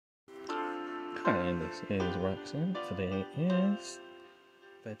Hi, this is Roxcyn. Today is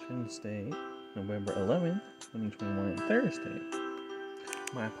Veterans Day, November 11th, 2021, Thursday.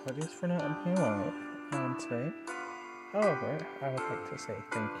 My apologies for not being live today. However, I would like to say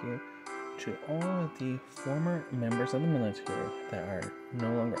thank you to all of the former members of the military that are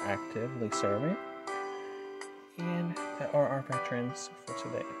no longer actively serving and that are our veterans for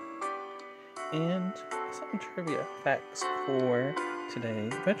today. And some trivia facts for today,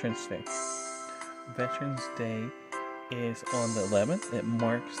 Veterans Day. Veterans Day is on the 11th. It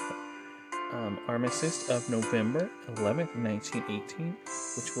marks the Armistice of November 11th, 1918,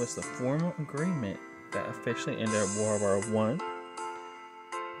 which was the formal agreement that officially ended World War I.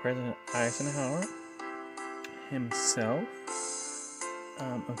 President Eisenhower himself,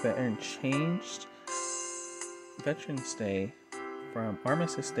 a veteran, changed Veterans Day from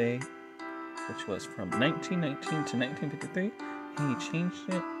Armistice Day, which was from 1919 to 1953. He changed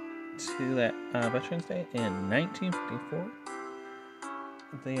it to that Veterans Day in 1954.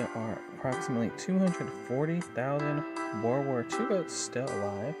 There are approximately 240,000 World War II vets still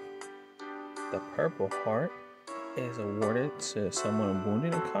alive. The Purple Heart is awarded to someone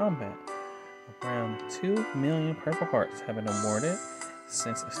wounded in combat. Around 2 million Purple Hearts have been awarded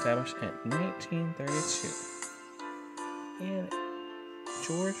since established in 1932. And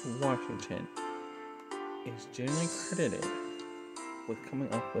George Washington is generally credited with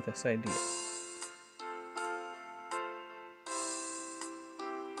coming up with this idea.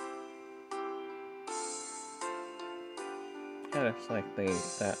 I just like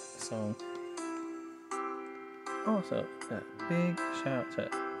that song. Also, a big shout out to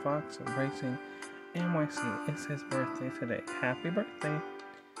Fox Racing NYC. It's his birthday today. Happy birthday!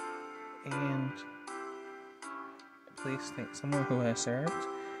 And please thank someone who has served,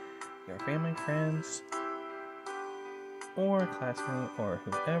 your family, friends, or classmate, or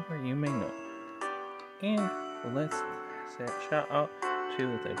whoever you may know. And let's say shout out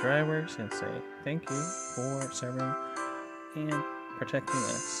to the drivers and say thank you for serving and protecting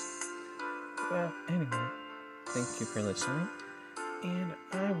us. Well, anyway, thank you for listening, and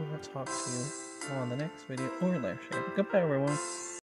I will talk to you on the next video or live stream. Goodbye, everyone.